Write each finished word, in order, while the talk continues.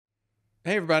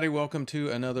Hey, everybody, welcome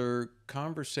to another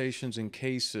Conversations and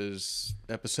Cases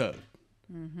episode.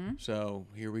 Mm-hmm. So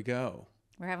here we go.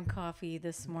 We're having coffee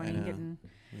this I morning, know getting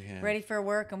we have. ready for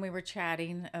work, and we were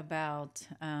chatting about,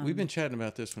 We've been chatting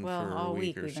about this one well, for a all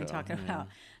week week or we've been so. talking Yeah. about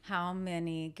how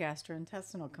many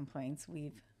gastrointestinal complaints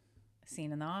we've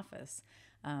seen in the office.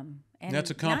 And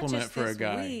That's a not compliment just for a this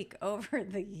guy. week, over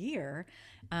the year.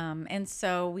 And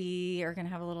so we are going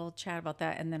to have a little chat about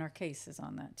that, and then our case is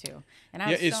on that too. And I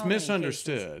Yeah, have it's so many cases.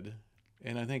 misunderstood.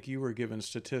 And I think you were given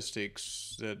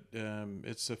statistics that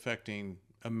it's affecting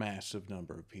a massive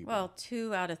number of people. Well,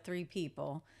 2 out of 3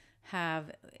 people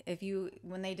have,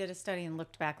 when they did a study and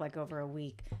looked back like over a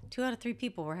week, 2 out of 3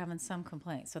 people were having some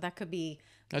complaints. So that could be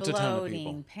That's a ton of people.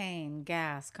 bloating, pain,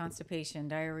 gas, constipation,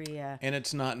 diarrhea, And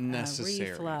it's not necessary.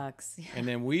 reflux. And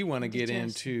then we want to get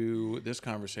Indigestion. into this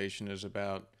conversation is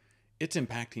about it's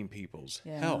impacting people's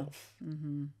Yeah. health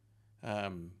in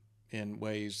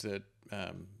ways that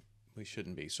we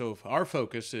shouldn't be. So if our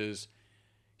focus is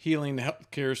healing the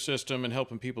healthcare system and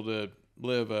helping people to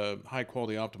live a high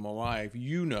quality, optimal life,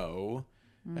 you know,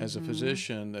 as a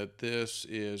physician, that this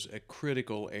is a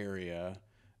critical area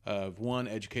of one,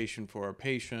 education for our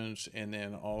patients, and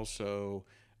then also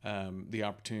the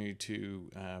opportunity to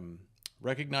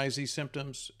recognize these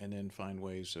symptoms and then find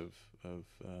ways of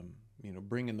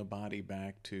bringing the body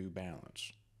back to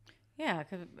balance. Yeah,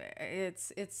 'cause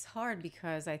it's hard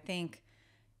because I think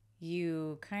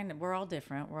we're all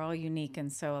different, we're all unique,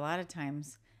 and so a lot of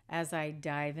times as I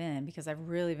dive in, because I've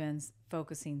really been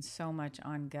focusing so much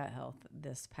on gut health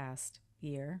this past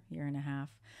year and a half.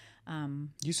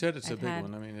 You said it's a I've big had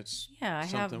one. I mean, it's Yeah, I have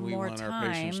something we more want our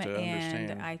patients time, to and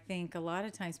understand. I think a lot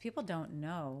of times people don't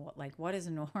know like what is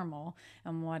normal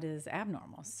and what is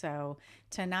abnormal. So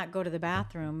to not go to the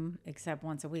bathroom except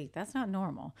once a week, that's not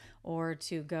normal. Or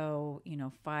to go,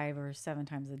 5 or 7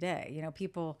 times a day.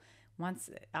 People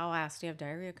once I'll ask, do you have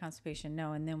diarrhea, constipation?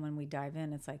 No, and then when we dive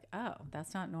in, it's like, oh,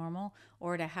 that's not normal.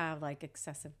 Or to have like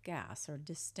excessive gas or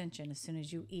distension as soon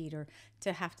as you eat, or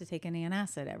to have to take an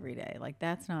antacid every day, like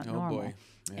that's not Oh normal. boy,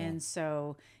 yeah. And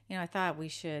so, I thought we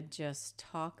should just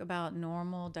talk about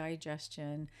normal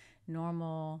digestion,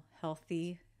 normal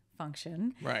healthy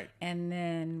function, Right. and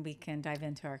then we can dive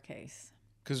into our case.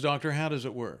 Because doctor, how does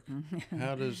it work?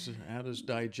 How does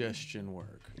digestion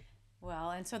work?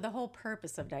 Well, and so the whole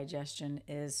purpose of digestion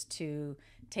is to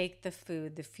take the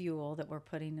food, the fuel that we're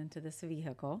putting into this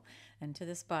vehicle, into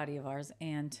this body of ours,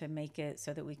 and to make it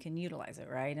so that we can utilize it,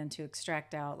 right? And to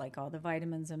extract out like all the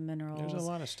vitamins and minerals. There's a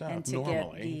lot of stuff. And to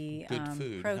Normally, get good the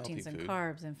food, proteins healthy and food.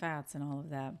 carbs and fats and all of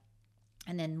that.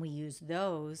 And then we use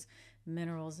those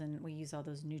minerals, and we use all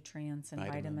those nutrients and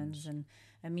vitamins and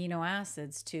amino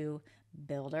acids to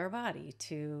build our body,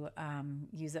 to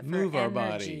use it for Move our energy,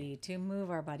 body. to move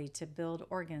our body, to build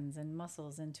organs and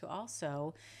muscles, and to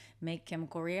also make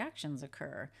chemical reactions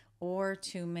occur, or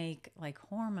to make like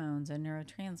hormones and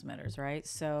neurotransmitters, right?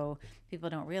 So people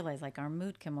don't realize like our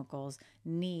mood chemicals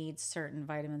need certain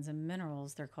vitamins and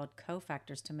minerals. They're called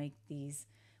cofactors to make these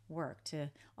work. To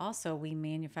also, we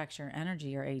manufacture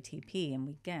energy, or ATP, and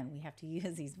we have to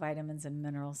use these vitamins and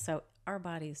minerals. So our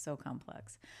body is so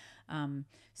complex.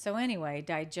 So anyway,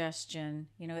 digestion,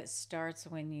 it starts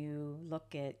when you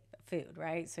look at food,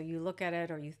 right? So you look at it,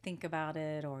 or you think about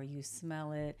it, or you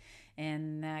smell it,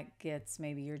 and that gets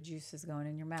maybe your juices going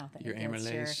in your mouth, and Your it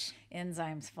gets your amylase.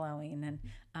 enzymes flowing,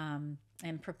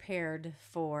 and prepared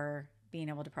for being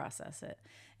able to process it.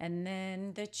 And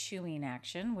then the chewing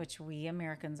action, which we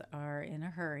Americans are in a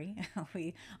hurry.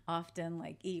 We often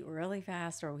like eat really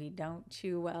fast, or we don't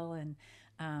chew well, and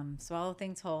swallow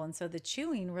things whole. And so the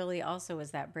chewing really also is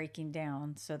that breaking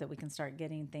down so that we can start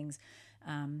getting things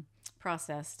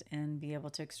processed and be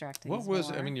able to extract things What was?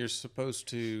 more. I mean, you're supposed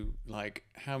to like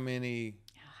how many?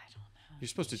 I don't know. You're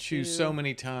supposed to chew so Chew.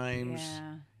 many times.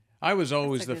 Yeah. I was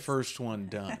always That's a the good- first one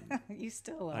done. You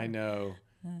still are. I know.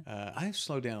 I've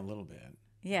slowed down a little bit.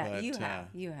 Yeah, but, you have.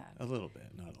 You have. a little bit,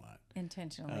 not a lot.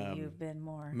 Intentionally, you've been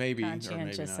more Maybe or maybe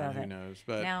conscientious not. of Who it. knows?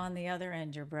 But Now on the other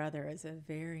end, your brother is a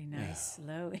very nice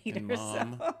slow eater,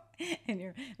 Mom. so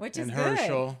which is And good.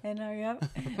 Herschel. And yep.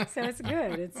 So it's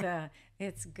good.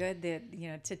 It's good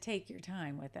that to take your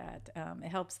time with that. It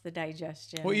helps the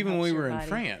digestion. well, even when helps we your were in body.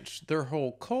 France, their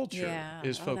whole culture Yeah.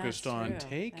 is Oh, focused that's on true.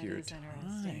 take That your is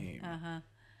interesting. time.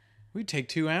 We'd take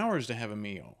 2 hours to have a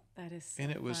meal, That is so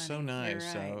and it was so funny. nice. You're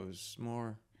So right. it was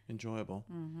more enjoyable.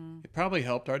 It probably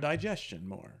helped our digestion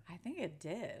more. I think it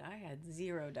did. I had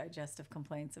zero digestive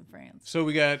complaints in France. So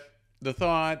we got the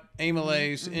thought,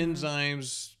 amylase,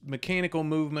 enzymes, mechanical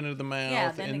movement of the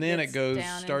mouth, Then and then it gets goes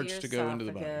down into starts your to go into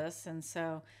the body. esophagus. And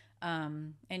so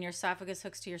and your esophagus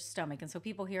hooks to your stomach. And so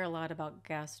people hear a lot about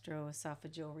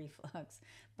gastroesophageal reflux,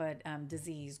 but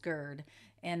disease, GERD.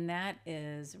 And that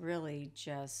is really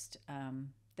just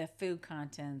the food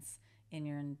contents in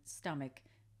your stomach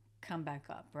come back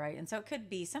up, right? And so it could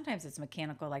be, sometimes it's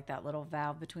mechanical, like that little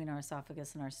valve between our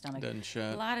esophagus and our stomach. Doesn't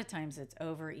shut. A lot of times it's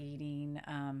overeating,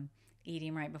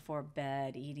 eating right before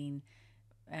bed, eating,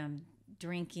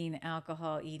 drinking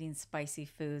alcohol, eating spicy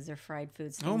foods or fried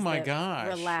foods. Oh my gosh.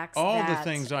 Relax all that, the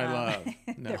things I love.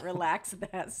 No. That relax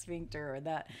that sphincter or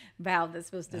that valve that's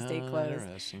supposed to stay closed.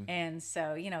 Interesting. And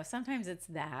so, sometimes it's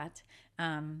that.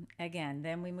 Again,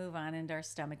 then we move on into our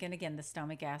stomach. And again, the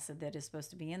stomach acid that is supposed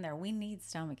to be in there, we need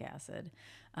stomach acid.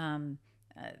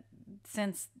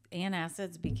 Since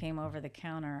antacids became over the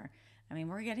counter, I mean,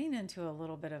 we're getting into a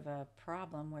little bit of a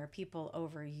problem where people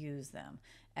overuse them.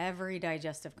 Every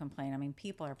digestive complaint, I mean,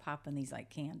 people are popping these like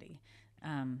candy.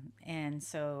 And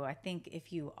so I think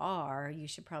if you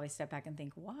should probably step back and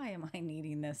think, why am I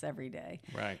needing this every day?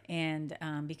 Right. And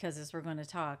because as we're going to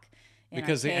talk,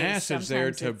 because the acid's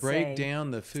there to break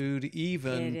down the food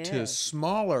even to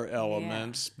smaller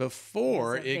elements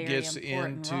before it gets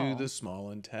into the small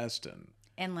intestine.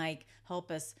 And like help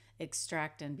us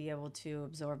extract and be able to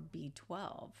absorb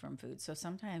B12 from food. So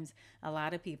sometimes a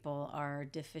lot of people are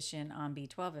deficient on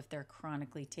B12 if they're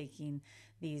chronically taking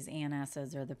these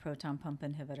antacids or the proton pump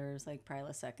inhibitors like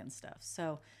Prilosec and stuff.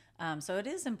 So it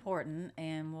is important,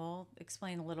 and we'll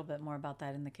explain a little bit more about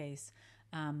that in the case.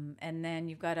 And then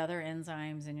you've got other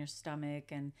enzymes in your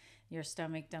stomach, and your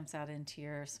stomach dumps out into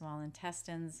your small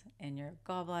intestines, and your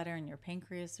gallbladder and your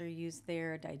pancreas are used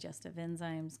there. Digestive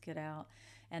enzymes get out.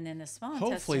 And then the small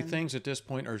intestine. Hopefully things at this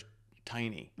point are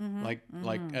tiny, like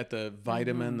at the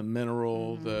vitamin, the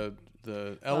mineral, the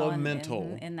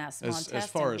elemental, in that small intestine, as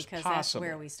far as because possible. that's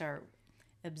where we start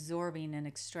absorbing and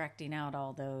extracting out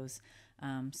all those.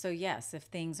 So yes, if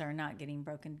things are not getting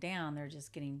broken down, they're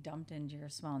just getting dumped into your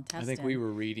small intestine. I think we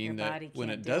were reading that when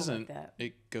it doesn't,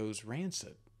 it goes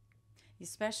rancid.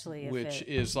 Especially if which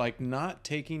is like not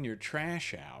taking your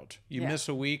trash out. You miss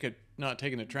a week of not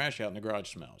taking the trash out and the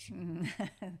garage smells.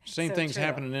 Same thing's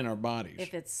happening in our bodies.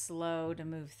 If it's slow to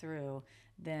move through,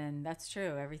 then that's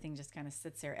true. Everything just kind of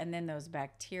sits there. And then those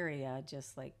bacteria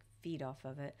just like feed off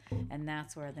of it. And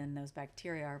that's where then those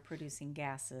bacteria are producing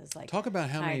gases like talk about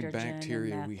how many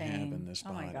bacteria we have in this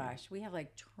body. Oh my gosh. We have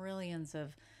like trillions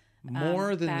of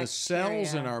more than bacteria. The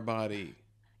cells in our body.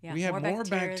 Yeah, we have more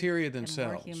bacteria than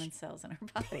cells. More human cells in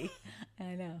our body.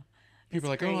 I know. People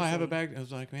are like, crazy. Oh, I have a bacteria. I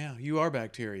was like, yeah, you are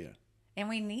bacteria. And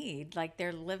we need, like,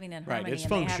 they're living in harmony. Right, it's and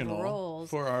functional they have roles,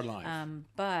 for our life.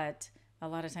 But a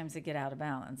lot of times they get out of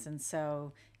balance. And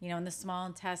so, in the small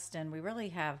intestine, we really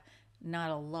have not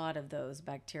a lot of those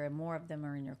bacteria. More of them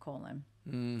are in your colon.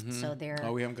 Mm-hmm. So they're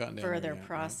we haven't gotten down further there yet,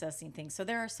 processing things. So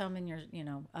there are some in your,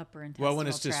 upper intestinal Well, when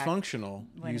it's tract. dysfunctional,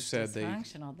 when you it's said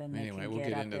dysfunctional, then anyway, we'll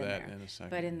get into that in a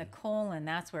second. But in the colon,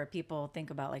 that's where people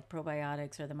think about like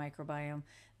probiotics or the microbiome.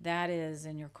 That is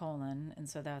in your colon, and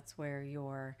so that's where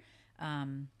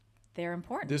they're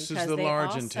important. This because is the they large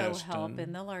also intestine. help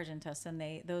in the large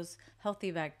intestine. Those healthy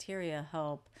bacteria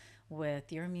help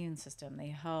with your immune system. They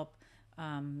help.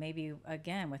 Maybe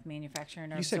again with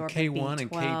manufacturing or you said absorbing K1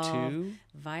 B12, and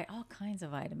K2, all kinds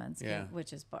of vitamins,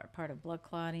 which is part of blood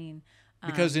clotting.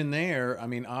 Because in there, I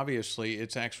mean, obviously,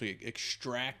 it's actually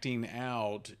extracting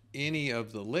out any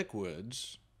of the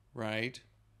liquids, right?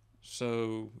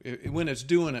 So when it's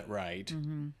doing it right,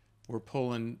 we're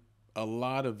pulling a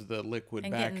lot of the liquid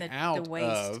and back out the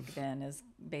waste of. Then is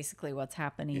basically what's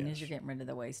happening is you're getting rid of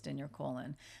the waste in your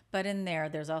colon. But in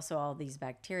there's also all these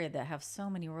bacteria that have so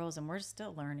many roles, and we're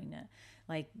still learning it,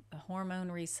 like hormone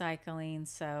recycling.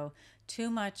 So too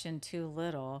much and too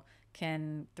little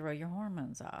can throw your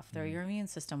hormones off, throw your immune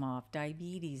system off.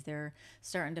 Diabetes, they're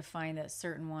starting to find that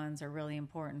certain ones are really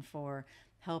important for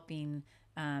helping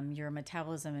your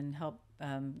metabolism and help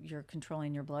you're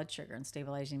controlling your blood sugar and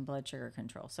stabilizing blood sugar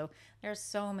control. So there's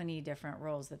so many different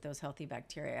roles that those healthy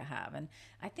bacteria have. And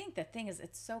I think the thing is,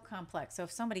 it's so complex. So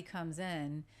if somebody comes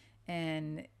in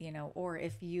and, or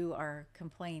if you are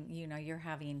complaining, you're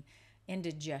having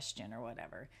indigestion or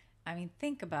whatever. I mean,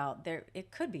 think about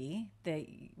it could be the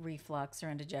reflux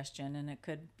or indigestion, and it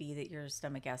could be that your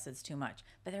stomach acid's too much.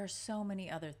 But there are so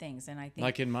many other things, and I think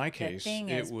like in my case,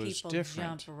 it was people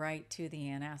different. Jump right to the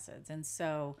antacids, and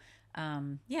so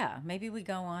maybe we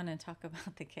go on and talk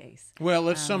about the case. Well,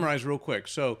 let's summarize real quick.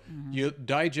 So,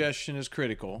 digestion is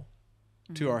critical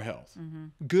to our health.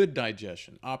 Good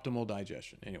digestion, optimal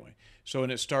digestion. Anyway, so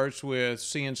and it starts with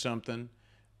seeing something,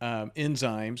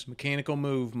 enzymes, mechanical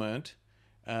movement.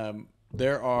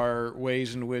 There are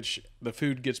ways in which the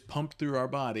food gets pumped through our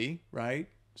body, right?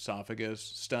 esophagus,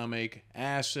 stomach,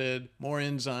 acid, more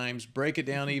enzymes, break it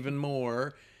down even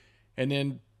more, and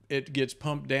then it gets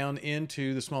pumped down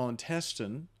into the small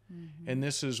intestine. And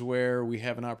this is where we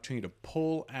have an opportunity to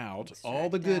pull out all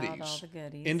the goodies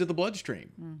into the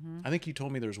bloodstream. I think you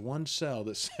told me there's one cell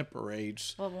that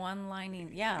separates. Well, one lining,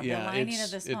 the lining of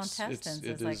the small intestines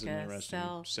is like a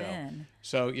cell thin.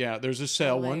 So, yeah, there's a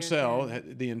cell, one cell,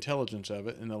 the intelligence of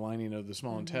it in the lining of the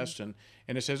small intestine.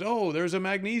 And it says, oh, there's a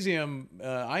magnesium,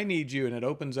 I need you. And it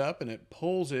opens up and it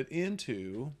pulls it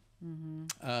into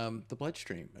the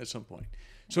bloodstream at some point.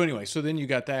 So anyway, so then you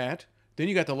got that. Then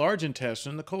you got the large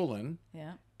intestine, the colon.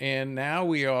 Yeah. And now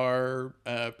we are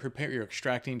you're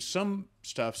extracting some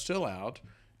stuff still out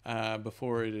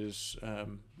before it is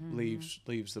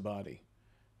leaves the body.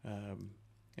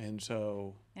 And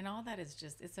all that is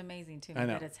just, it's amazing to me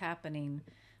that it's happening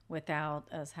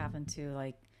without us having to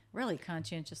like really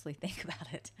conscientiously think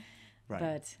about it.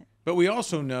 Right. But we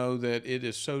also know that it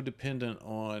is so dependent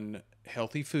on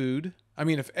healthy food. I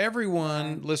mean, if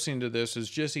everyone listening to this is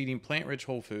just eating plant-rich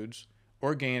whole foods,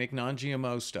 organic,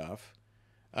 non-GMO stuff,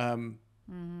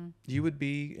 you would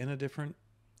be in a different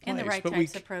place. And the right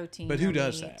types of protein. But who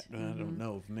does that? I don't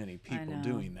know of many people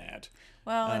doing that.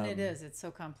 Well, and it's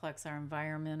so complex. Our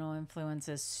environmental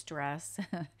influences, stress,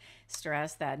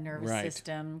 that nervous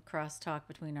system, crosstalk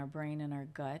between our brain and our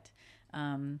gut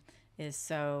is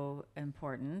so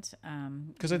important.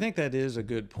 Because I think that is a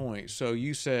good point. So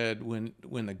you said when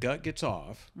the gut gets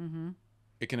off,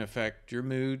 it can affect your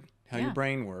mood, how your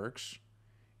brain works.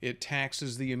 It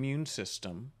taxes the immune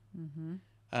system.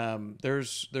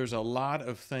 There's a lot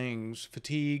of things,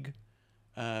 fatigue,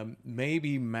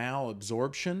 maybe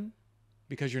malabsorption,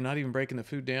 because you're not even breaking the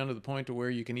food down to the point to where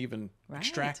you can even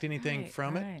extract anything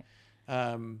from it.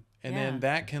 And then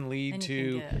that can lead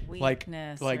to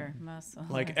weakness or muscle.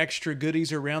 Like extra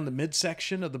goodies around the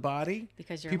midsection of the body.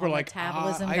 Because your whole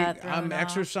metabolism got thrown I'm off.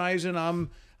 exercising,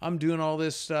 I'm doing all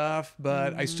this stuff,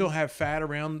 but I still have fat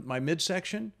around my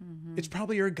midsection. It's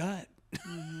probably your gut.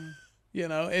 You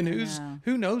know, and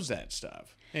who knows that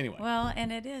stuff? Anyway. Well,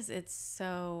 and it's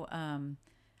so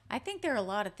I think there are a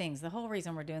lot of things. The whole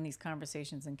reason we're doing these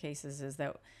conversations and cases is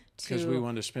that because we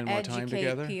want to spend more time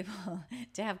together. People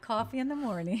to have coffee in the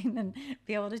morning and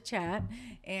be able to chat,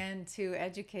 and to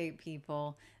educate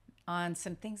people on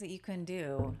some things that you can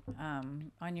do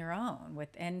on your own.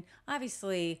 And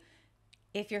obviously,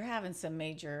 if you're having some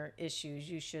major issues,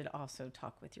 you should also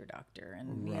talk with your doctor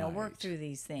and work through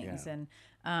these things. Yeah.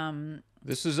 And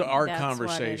this is our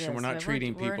conversation. We're not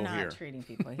treating people here. We're not treating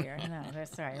people here. No,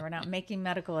 that's right. We're not making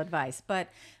medical advice. But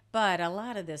a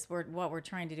lot of this, what we're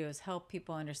trying to do is help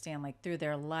people understand, like through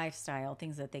their lifestyle,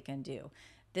 things that they can do.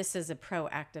 This is a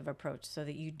proactive approach so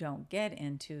that you don't get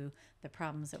into the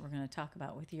problems that we're going to talk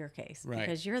about with your case. Right.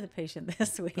 Because you're the patient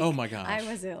this week. Oh, my gosh. I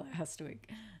was ill last week.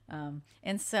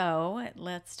 And so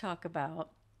let's talk about,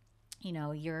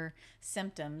 your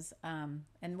symptoms,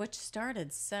 and which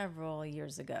started several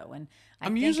years ago. And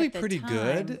I'm usually pretty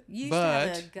good, you used but to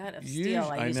have a gut of steel.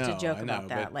 I used to joke about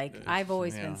that. Like I've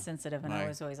always been sensitive, and I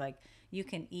was always like, you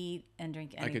can eat and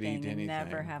drink anything and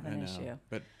never have an issue.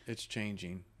 But it's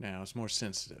changing now. It's more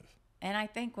sensitive. And I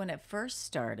think when it first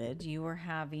started, you were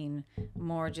having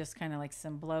more just kind of like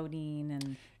some bloating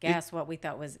and gas, what we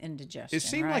thought was indigestion. It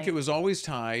seemed like it was always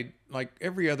tied, like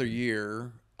every other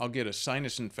year, I'll get a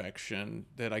sinus infection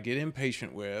that I get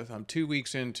impatient with. I'm 2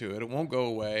 weeks into it. It won't go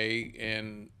away.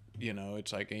 And,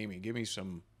 it's like, Amy, give me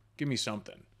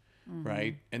something,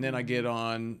 right? And then I get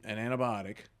on an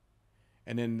antibiotic.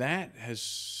 And then that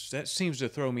seems to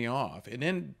throw me off. And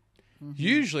then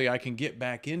usually I can get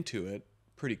back into it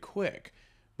pretty quick.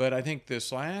 But I think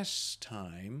this last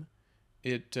time,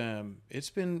 it's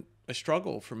been a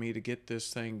struggle for me to get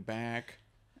this thing back.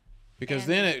 Because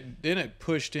then it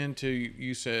pushed into,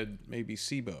 you said maybe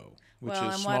SIBO, which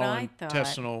is small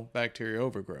intestinal bacterial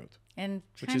overgrowth. And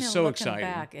which is so exciting.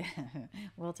 Back,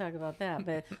 we'll talk about that.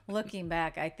 But looking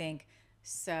back, I think,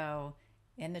 so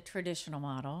in the traditional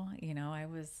model, I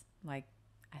was like,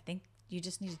 I think you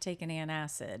just need to take an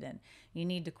antacid and you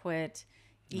need to quit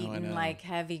eating like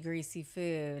heavy, greasy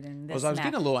food and this. Well, I was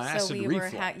getting a little acid you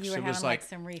reflux. You were having like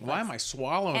some reflux. Why am I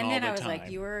swallowing all the time? And then I was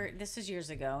like, this is years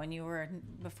ago,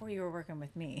 and before you were working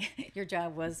with me, your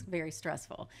job was very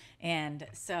stressful. And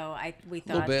so we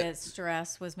thought that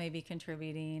stress was maybe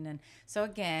contributing. And so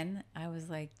again, I was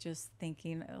like just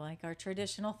thinking like our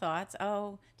traditional thoughts,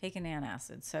 take an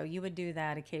antacid. So you would do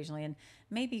that occasionally and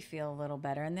maybe feel a little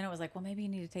better. And then it was like, well, maybe you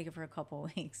need to take it for a couple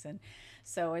of weeks. And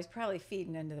so I was probably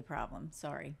feeding into the problem.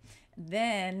 Sorry.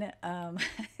 Then,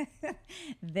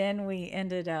 then we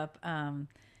ended up,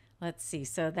 let's see.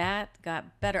 So that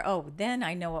got better. Oh, then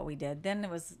I know what we did. Then it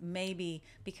was maybe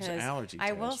because allergy I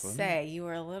test, will wasn't say you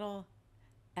were a little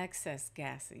excess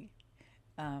gassy.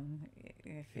 Um,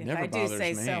 if never I do bothers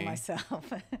say so me.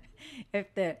 myself,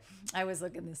 if the I was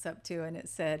looking this up too, and it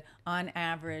said on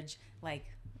average, like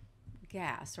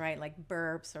gas, right? Like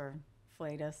burps or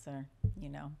flatus, or you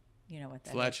know what that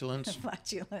is. Flatulence.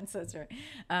 Flatulence. That's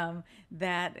right.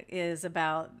 That is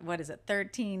about, what is it,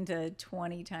 13 to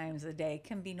 20 times a day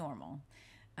can be normal.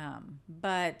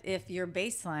 But if your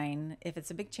baseline, if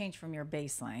it's a big change from your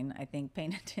baseline, I think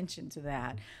paying attention to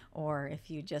that, or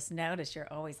if you just notice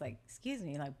you're always like, excuse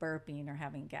me, like burping or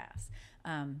having gas,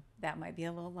 that might be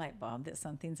a little light bulb that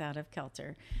something's out of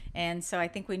kilter. And so I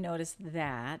think we noticed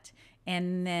that.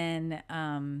 And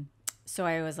then, so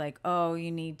I was like, oh,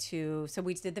 you need to. So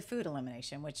we did the food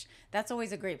elimination, which that's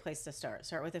always a great place to start.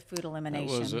 Start with a food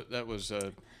elimination. That was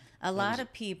A lot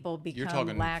of people become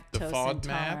talking the lactose FODMAP?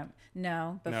 intolerant.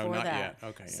 No, before not that. yet.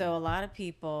 Okay, yeah. So a lot of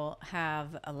people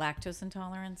have a lactose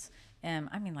intolerance.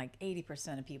 I mean, like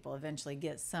 80% of people eventually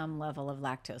get some level of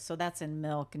lactose. So that's in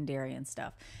milk and dairy and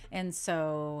stuff. And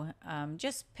so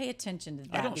just pay attention to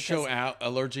that. I don't show out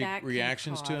allergic that can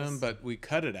reactions to them, cause- but we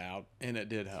cut it out, and it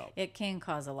did help. It can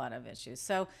cause a lot of issues.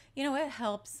 So, it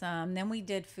helps. Then we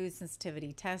did food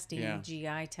sensitivity testing, Yeah.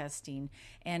 GI testing.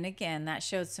 And again, that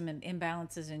showed some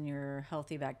imbalances in your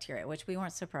healthy bacteria, which we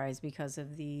weren't surprised because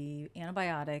of the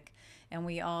antibiotic. And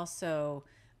we also,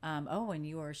 and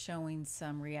you were showing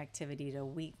some reactivity to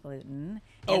wheat gluten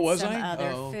Oh, and was some I?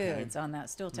 other Oh, okay. foods on that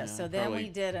stool test. Yeah, So then probably we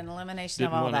did an elimination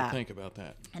Didn't of all want to that. think about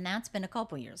that. And that's been a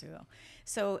couple years ago.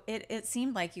 So it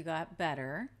seemed like you got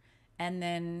better. And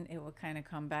then it would kind of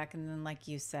come back. And then, like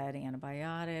you said,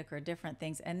 antibiotic or different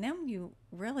things. And then you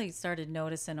really started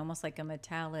noticing almost like a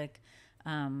metallic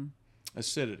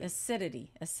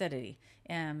Acidity. acidity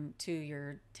to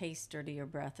your taste or to your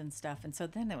breath and stuff. And so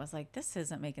then it was like, this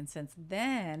isn't making sense.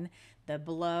 Then the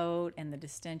bloat and the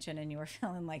distension, and you were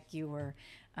feeling like you were,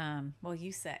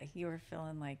 you say you were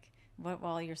feeling like what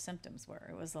all your symptoms were.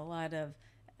 It was a lot of,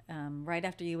 right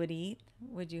after you would eat,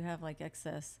 would you have like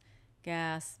excess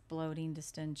gas, bloating,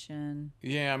 distension?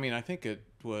 Yeah, I mean, I think it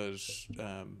was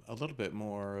a little bit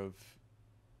more of,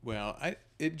 I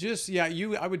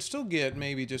would still get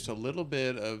maybe just a little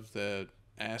bit of the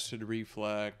acid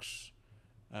reflux.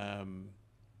 It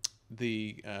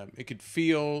could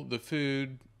feel the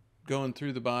food going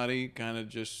through the body, kind of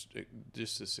just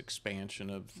this expansion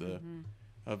of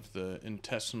the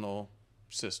intestinal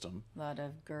system. A lot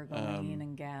of gurgling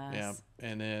and gas. Yeah,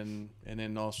 and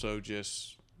then also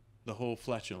just the whole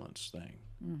flatulence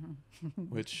thing,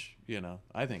 which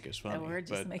I think is funny, word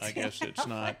just but makes I me guess it's laugh.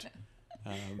 not.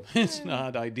 It's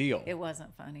not ideal. It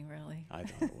wasn't funny, really. I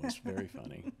thought it was very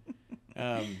funny.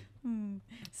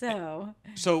 So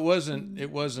So it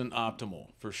wasn't optimal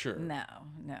for sure. no.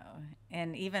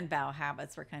 And even bowel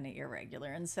habits were kind of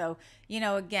irregular. And so,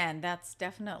 again, that's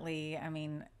definitely, I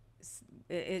mean,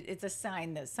 it's a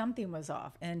sign that something was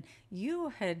off. And you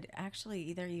had actually,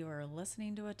 either you were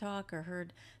listening to a talk or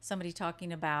heard somebody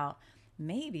talking about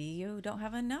maybe you don't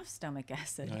have enough stomach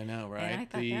acid. I know, right? And I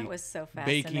thought that was so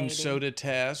fascinating. Baking soda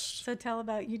test. So tell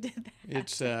about you did that.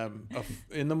 It's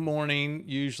in the morning,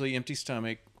 usually empty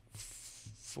stomach,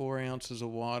 4 ounces of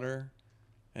water,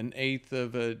 1/8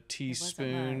 of a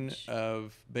teaspoon much.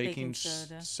 of baking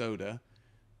soda. soda,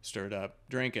 stir it up,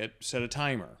 drink it, set a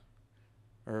timer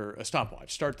or a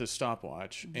stopwatch. Start the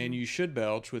stopwatch, and you should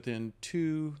belch within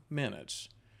 2 minutes.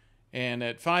 And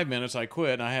at 5 minutes, I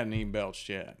quit, and I hadn't even belched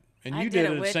yet. And I you did did it it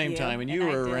at the with same you, time, and you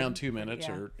and I were did. around 2 minutes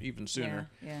Yeah. or even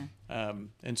sooner. Yeah.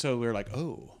 And so we were like,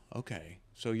 oh, okay.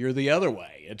 So you're the other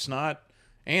way. It's not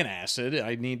antacid.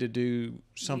 I need to do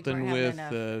something You weren't with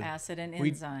having enough acid and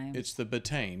enzymes. It's the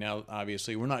betaine. Now,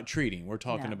 obviously, we're not treating. We're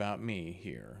talking No. about me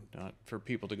here, not for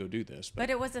people to go do this. But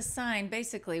it was a sign.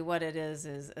 Basically, what it is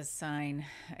a sign.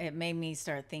 It made me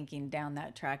start thinking down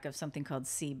that track of something called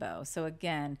SIBO. So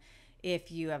again,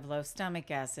 if you have low stomach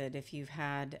acid, if you've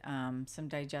had some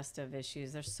digestive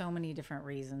issues, there's so many different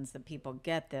reasons that people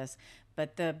get this.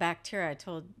 But the bacteria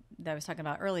that I was talking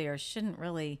about earlier shouldn't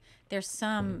really. There's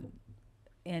some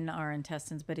in our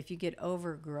intestines, but if you get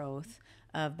overgrowth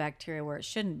of bacteria where it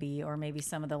shouldn't be, or maybe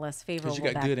some of the less favorable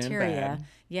got bacteria, good and bad.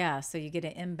 yeah, so you get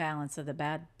an imbalance of the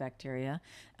bad bacteria.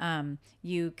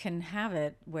 You can have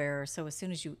it where, so as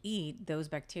soon as you eat, those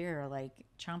bacteria are like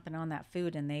chomping on that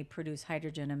food, and they produce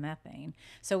hydrogen and methane.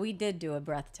 So we did do a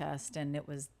breath test, and it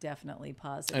was definitely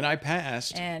positive. And I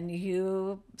passed. And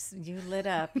you lit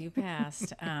up, you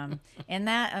passed. And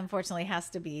that unfortunately has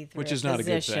to be through Which a is not a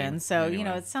good physician. thing, So,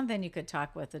 anyway. it's something you could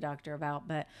talk with the doctor about.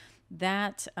 But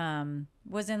that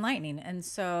was enlightening. And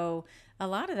so a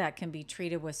lot of that can be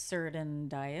treated with certain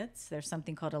diets. There's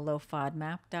something called a low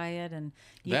FODMAP diet, and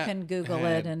you That can Google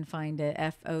had it and find it.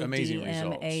 amazing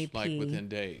results, FODMAP. like within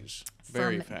days,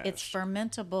 very fast. It's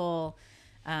fermentable,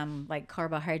 like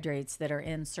carbohydrates that are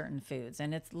in certain foods,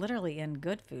 and it's literally in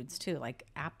good foods too, like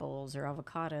apples or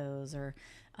avocados or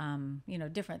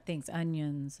different things,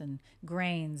 onions and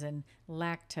grains and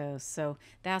lactose. So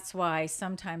that's why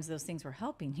sometimes those things were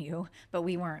helping you, but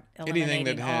we weren't Anything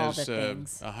eliminating that all has the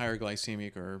things. a higher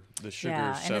glycemic or the sugar Yeah,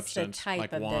 and it's the substance, type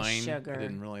like of the wine. sugar. I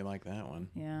didn't really like that one.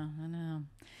 Yeah, I know.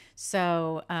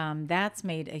 So that's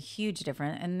made a huge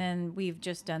difference. And then we've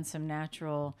just done some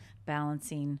natural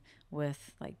balancing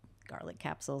with like garlic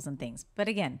capsules and things. But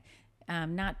again,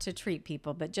 not to treat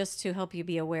people, but just to help you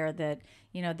be aware that,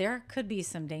 there could be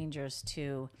some dangers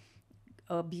to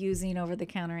abusing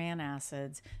over-the-counter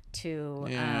antacids,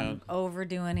 to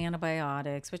overdoing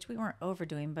antibiotics, which we weren't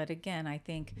overdoing. But again, I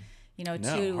think, No,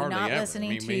 to hardly not ever.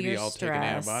 listening to maybe your I'll stress. take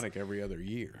an antibiotic every other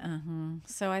year.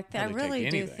 So I Hardly really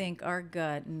take do anything. think our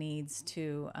gut needs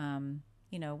to,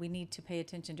 we need to pay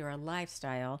attention to our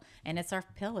lifestyle, and it's our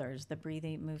pillars: the breathe,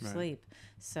 eat, move, sleep.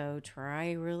 So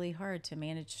try really hard to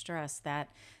manage stress.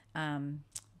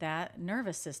 That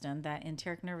nervous system, that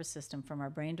enteric nervous system, from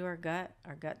our brain to our gut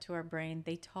to our brain,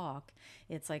 they talk.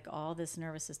 It's like all this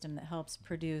nervous system that helps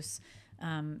produce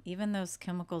even those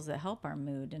chemicals that help our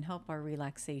mood and help our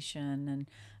relaxation,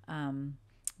 and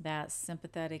that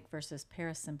sympathetic versus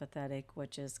parasympathetic,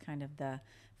 which is kind of the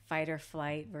fight or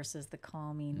flight versus the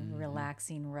calming,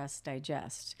 relaxing, rest,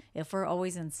 digest. If we're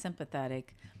always in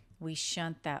sympathetic, we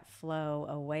shunt that flow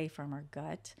away from our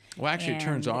gut. Well, actually, it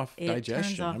turns off digestion.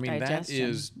 Turns off that digestion.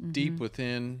 is deep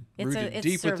within, It's rooted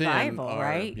deep survival, within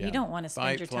right? our, You don't want to spend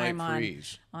fight, your flight, time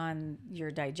freeze. on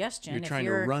your digestion. You're if trying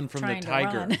you're to run from the trying to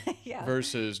tiger run. Yeah.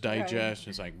 versus digest.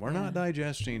 It's like, we're not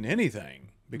digesting anything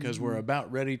because we're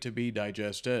about ready to be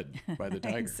digested by the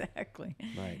tiger. Exactly.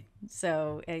 Right.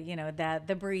 So, that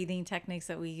the breathing techniques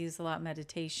that we use a lot,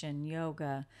 meditation,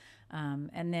 yoga,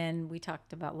 and then we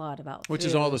talked a lot about Which food.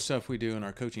 is all the stuff we do in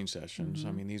our coaching sessions.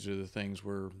 I mean, these are the things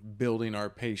we're building our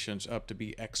patients up to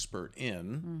be expert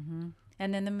in.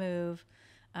 And then the move.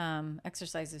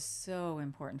 Exercise is so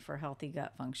important for healthy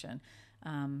gut function,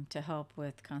 to help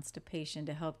with constipation,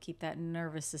 to help keep that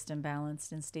nervous system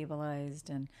balanced and stabilized.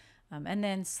 And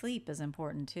then sleep is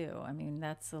important too. I mean,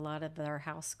 that's a lot of our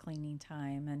house cleaning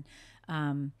time.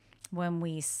 And when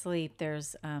we sleep,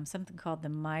 there's something called the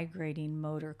migrating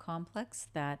motor complex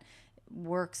that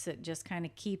works. It just kind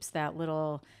of keeps that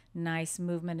little nice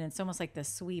movement. And it's almost like the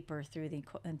sweeper through the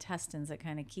intestines that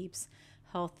kind of keeps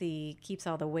healthy, keeps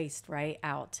all the waste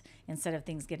out, instead of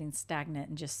things getting stagnant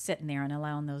and just sitting there and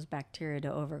allowing those bacteria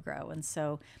to overgrow. And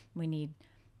so we need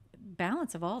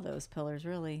balance of all those pillars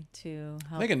really to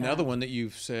help. I think another one that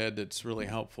you've said that's really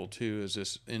helpful too is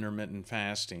this intermittent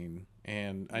fasting.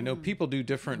 And I know people do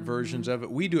different versions of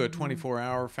it. We do a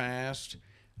 24-hour fast,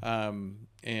 and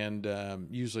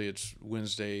usually it's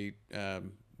Wednesday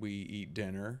we eat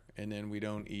dinner, and then we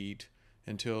don't eat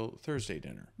until Thursday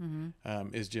dinner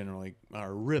is generally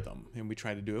our rhythm, and we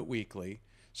try to do it weekly.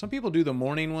 Some people do the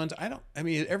morning ones.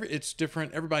 It's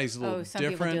different. Everybody's a little some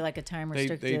different. people do like a time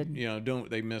restricted.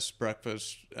 They miss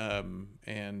breakfast,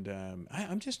 and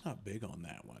I'm just not big on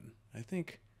that one. I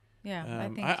think. Yeah, I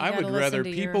think I would rather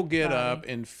people get up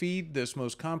and feed this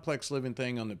most complex living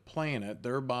thing on the planet,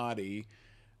 their body,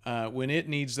 when it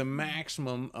needs the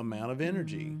maximum amount of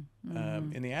energy.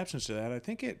 In the absence of that, I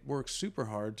think it works super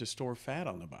hard to store fat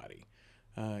on the body.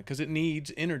 Because it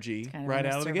needs energy right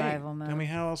out of the gate. Mode. I mean,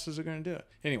 how else is it going to do it?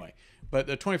 Anyway, but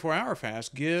the 24-hour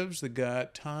fast gives the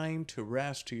gut time to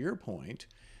rest, to your point,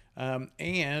 and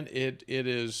it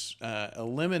is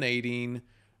eliminating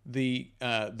the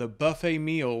buffet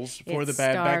meals for the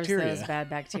bad bacteria. Those bad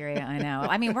bacteria, I know.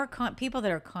 I mean, we're people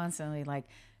that are constantly like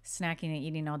snacking and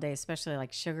eating all day, especially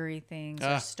like sugary things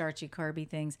or starchy, carby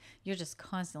things. You're just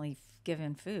constantly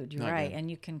given food. You're right, and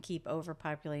you can keep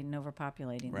overpopulating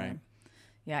them.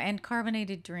 Yeah, and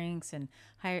carbonated drinks and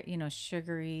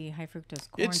sugary, high fructose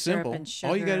corn it's syrup simple. and sugar.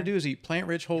 All you got to do is eat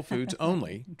plant-rich whole foods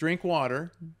only. Drink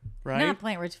water, right? Not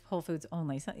plant-rich whole foods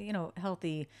only. So,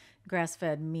 healthy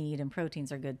grass-fed meat and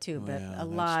proteins are good too, but a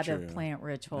lot of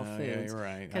plant-rich whole foods. Yeah, you're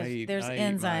right. Because there's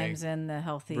enzymes in the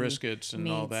healthy briskets and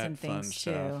meats all that and fun things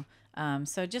stuff. too.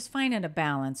 So just finding a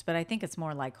balance, but I think it's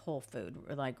more like whole food,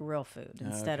 or like real food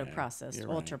instead of processed,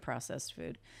 ultra-processed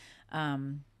food.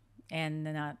 And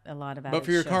not a lot of added But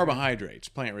for your sugar. carbohydrates,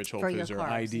 plant-rich whole For foods your are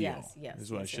carbs, ideal. Yes,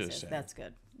 is what I should have said. That's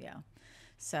good. Yeah.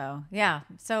 So yeah.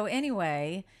 So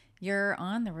anyway, you're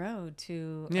on the road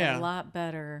to a lot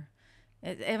better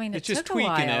I mean, it It's just took a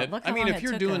tweaking while. it. Look I how mean, long if it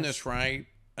you're took doing us. this right,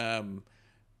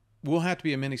 we'll have to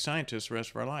be a mini scientist the rest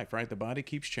of our life, right? The body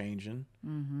keeps changing.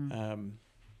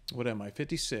 What am I,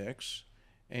 56?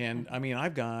 And I mean,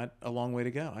 I've got a long way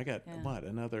to go. I got what,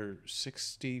 another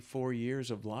 64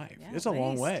 years of life. Yeah, It's a at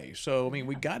long least. way. So, I mean,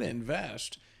 we got to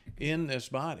invest in this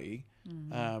body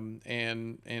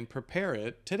and prepare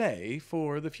it today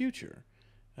for the future.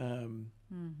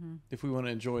 If we want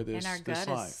to enjoy this, And our this gut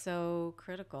life. is so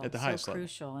critical, At the so highest level.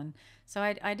 crucial. And so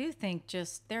I do think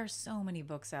just there are so many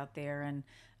books out there. And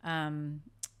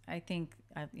I think,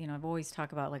 I've always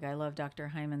talked about, like, I love Dr.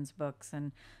 Hyman's books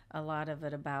and a lot of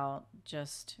it about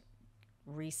just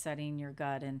resetting your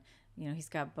gut. And, he's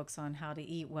got books on how to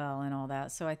eat well and all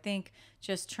that. So I think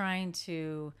just trying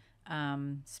to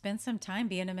spend some time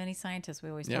being a mini scientist, we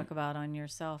always Yep. talk about, on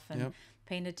yourself, and Yep.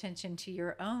 paying attention to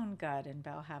your own gut and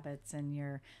bowel habits and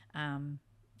your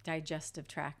digestive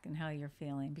tract and how you're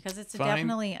feeling, because it's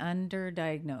definitely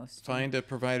underdiagnosed. Find a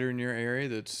provider in your area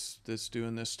that's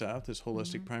doing this stuff, this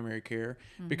holistic Mm-hmm. primary care.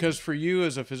 Because for you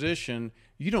as a physician,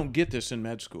 you don't get this in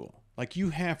med school. Like,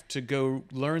 you have to go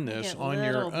learn this Get on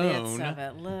little your bits own. of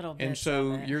it, little And bits so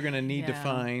of it. you're going to need to Yeah.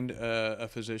 find a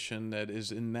physician that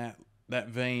is in that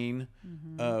vein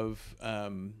of,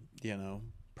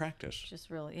 practice.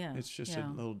 Just really, yeah. It's just yeah.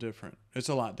 a little different. It's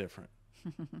a lot different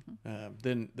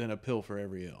than a pill for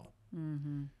every ill.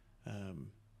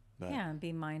 But, Yeah, and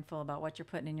be mindful about what you're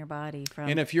putting in your body. From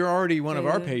and if you're already one of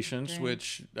our food, patients, drink.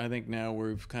 which I think now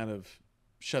we've kind of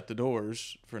shut the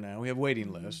doors for now. We have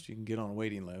waiting lists. You can get on a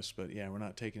waiting list, but yeah, we're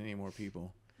not taking any more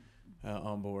people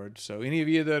on board. So any of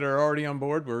you that are already on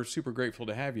board, we're super grateful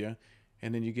to have you.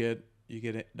 And then you get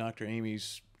Dr.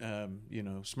 Amy's,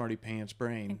 smarty pants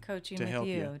brain and coaching to with help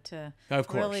you to Of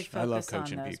course, really focus I love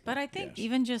coaching on those. people. But I think Yes.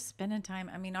 even just spending time.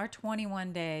 I mean, our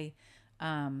 21-day,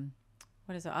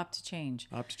 what is it? Up to Change.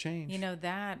 Up to change.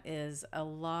 That is a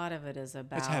lot of it is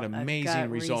about. It's had a amazing gut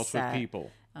results with reset.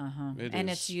 people. And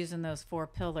it's using those 4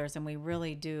 pillars, and we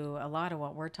really do a lot of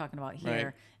what we're talking about here.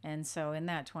 Right. And so in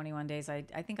that 21 days, I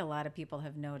think a lot of people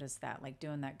have noticed that, like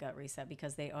doing that gut reset,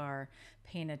 because they are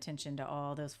paying attention to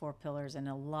all those 4 pillars, and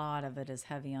a lot of it is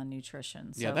heavy on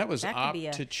nutrition. So Yeah, that was could be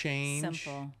a optochange.com.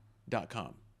 simple.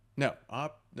 No,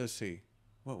 let's see.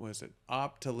 What was it?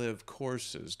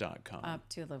 Optolivecourses.com. Up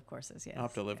to Live Courses, yes.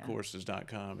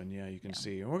 Optolivecourses.com. And yeah, you can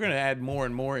see. And we're going to add more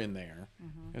and more in there.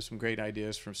 There's some great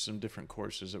ideas from some different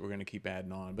courses that we're going to keep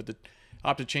adding on. But the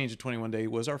OptoChange the 21 Day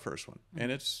was our first one.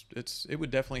 And it would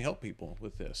definitely help people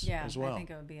with this as well. I think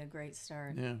it would be a great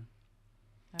start. Yeah.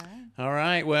 All right. All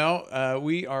right. Well,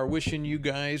 we are wishing you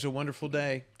guys a wonderful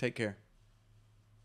day. Take care.